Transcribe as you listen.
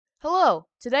Hello,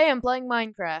 today I'm playing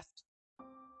Minecraft.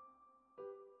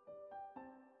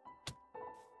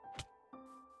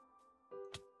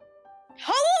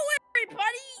 Hello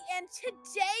everybody, and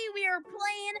today we are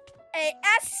playing a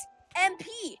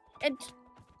SMP. And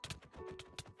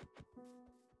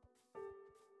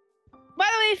by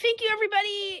the way, thank you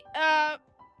everybody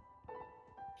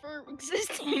for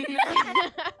existing.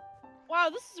 Wow,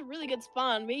 this is a really good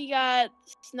spawn. We got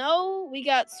snow, we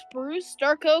got spruce,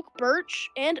 dark oak, birch,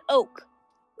 and oak.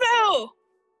 No!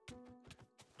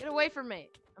 Get away from me.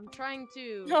 I'm trying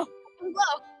to No.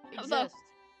 Hello. exist.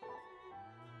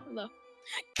 Hello.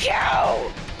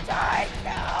 Go! Die,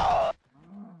 go!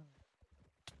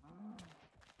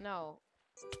 No.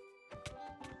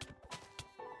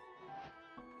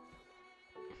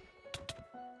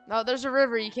 No, there's a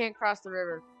river. You can't cross the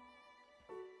river.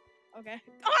 Okay.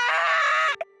 Ah!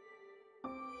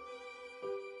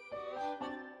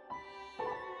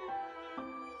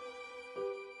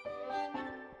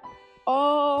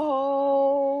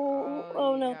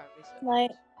 Oh no.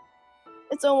 Night.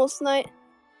 It's almost night.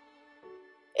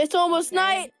 It's almost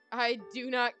night. I do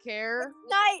not care.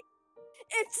 It's night.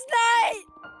 It's night.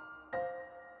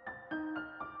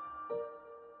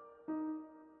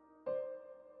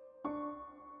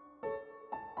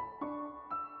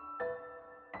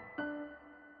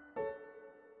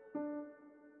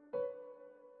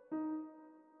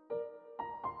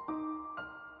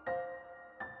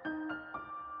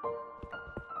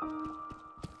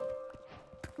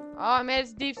 Oh, I made it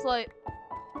to deep slate.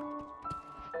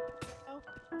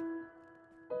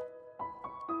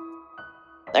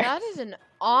 There. That is an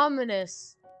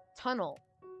ominous tunnel.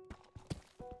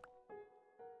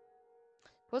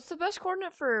 What's the best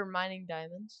coordinate for mining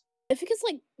diamonds? I think it's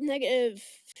like negative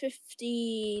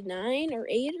 59 or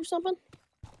 8 or something.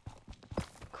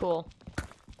 Cool.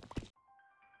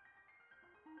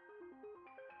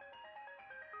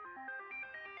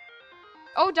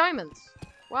 Oh, diamonds.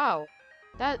 Wow.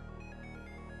 That's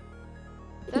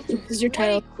Is your way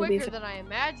title quicker than I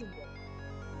imagined it.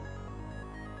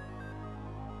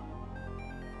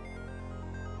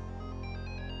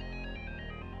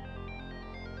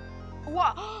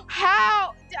 What?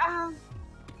 How?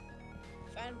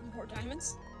 Find more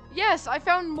diamonds? Yes, I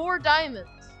found more diamonds.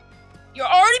 You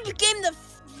already became the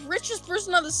richest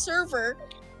person on the server.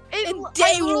 I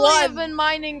day literally have one. been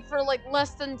mining for like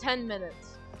less than 10 minutes.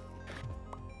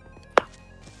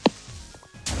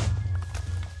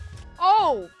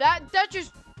 Oh, that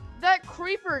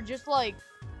creeper just like.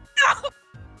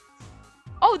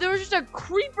 Oh, there was just a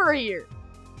creeper here.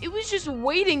 It was just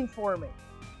waiting for me.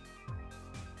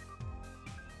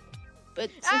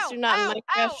 But since you're not in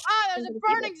Minecraft, There's a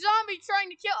burning zombie trying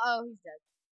to kill. Oh, he's dead.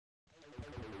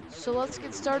 So let's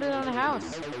get started on a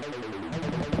house.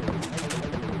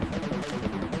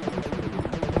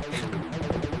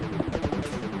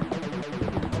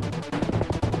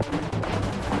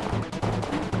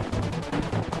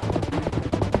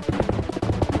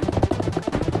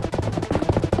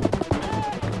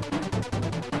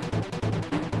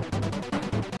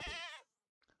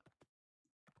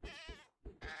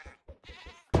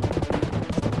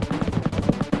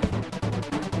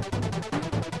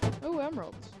 Oh,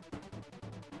 emeralds.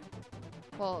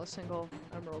 Well, a single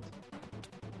emerald.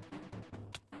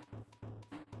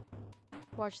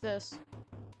 Watch this.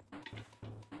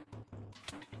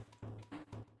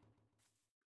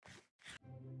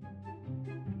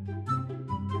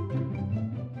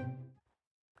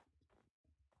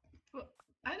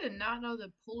 I did not know that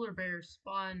polar bears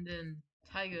spawned in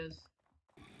taigas.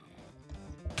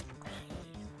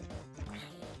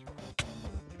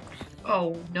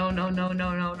 Oh, no, no, no,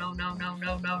 no, no, no, no, no,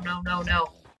 no, no, no, no, no.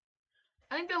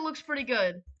 I think that looks pretty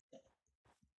good.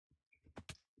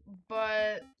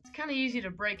 But it's kind of easy to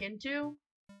break into.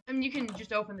 I mean, you can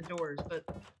just open the doors, but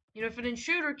you know, if an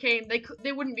intruder came,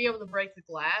 they wouldn't be able to break the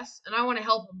glass, and I want to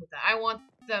help them with that. I want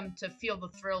them to feel the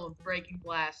thrill of breaking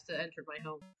glass to enter my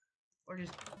home, or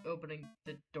just opening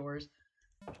the doors.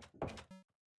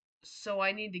 So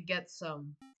I need to get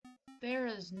some. There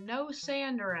is no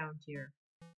sand around here.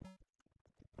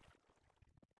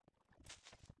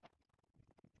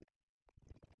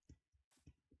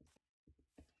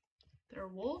 There are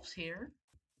wolves here.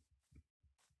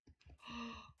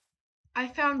 I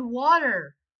found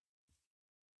water.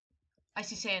 I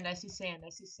see sand, I see sand, I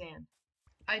see sand.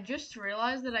 I just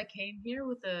realized that I came here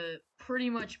with a pretty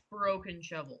much broken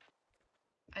shovel.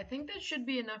 I think that should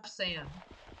be enough sand.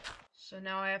 So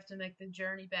now I have to make the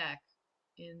journey back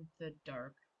in the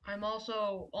dark. I'm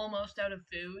also almost out of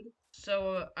food,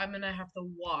 so I'm gonna have to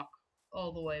walk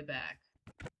all the way back.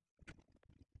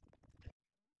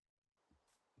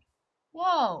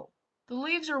 Whoa! The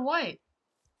leaves are white.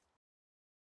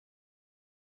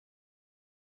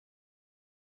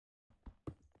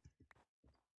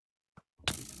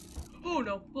 Oh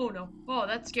no, oh no. Oh,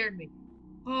 that scared me.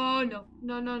 Oh no,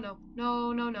 no, no, no,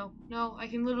 no, no, no, no. I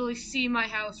can literally see my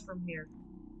house from here.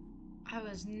 I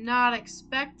was not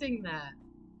expecting that.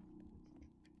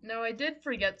 No, I did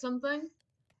forget something.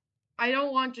 I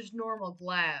don't want just normal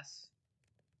glass.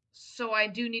 So I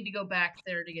do need to go back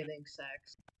there to get ink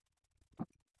sacs.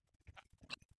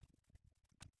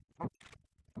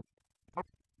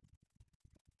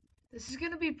 This is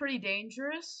gonna be pretty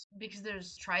dangerous because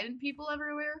there's trident people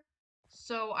everywhere.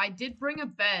 So I did bring a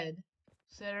bed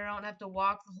so that I don't have to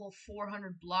walk the whole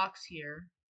 400 blocks here.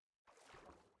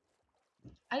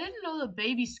 I didn't know the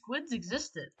baby squids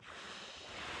existed.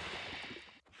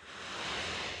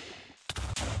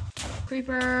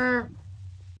 Creeper!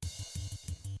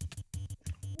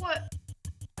 What?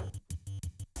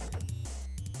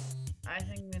 I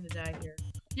think I'm gonna die here.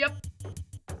 Yep,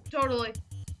 totally.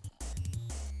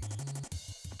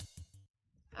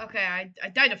 Okay, I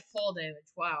died of fall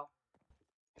damage. Wow.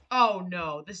 Oh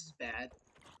no, this is bad.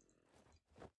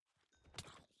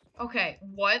 Okay,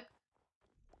 what?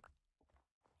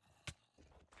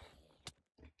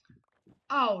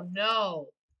 Oh no.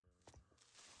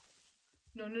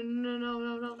 No, no, no, no,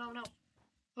 no, no,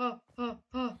 no,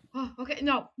 no. Okay,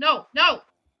 no, no, no!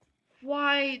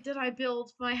 Why did I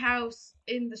build my house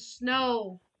in the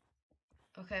snow?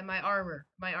 Okay, my armor,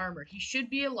 my armor. He should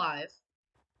be alive.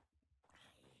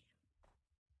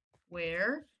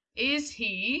 Where is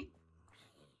he?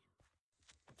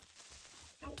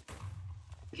 No.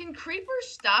 Can creepers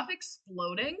stop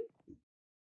exploding?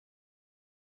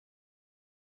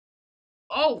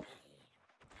 Oh!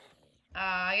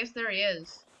 I guess there he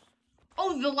is.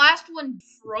 Oh, the last one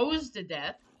froze to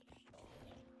death.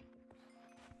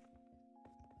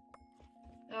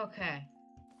 Okay.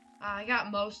 I got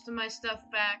most of my stuff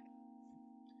back.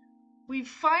 We've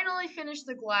finally finished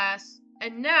the glass,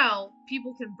 and now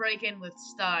people can break in with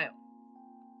style.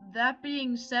 That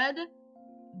being said,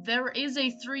 there is a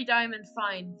 3 diamond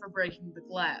fine for breaking the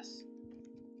glass.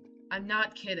 I'm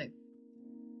not kidding.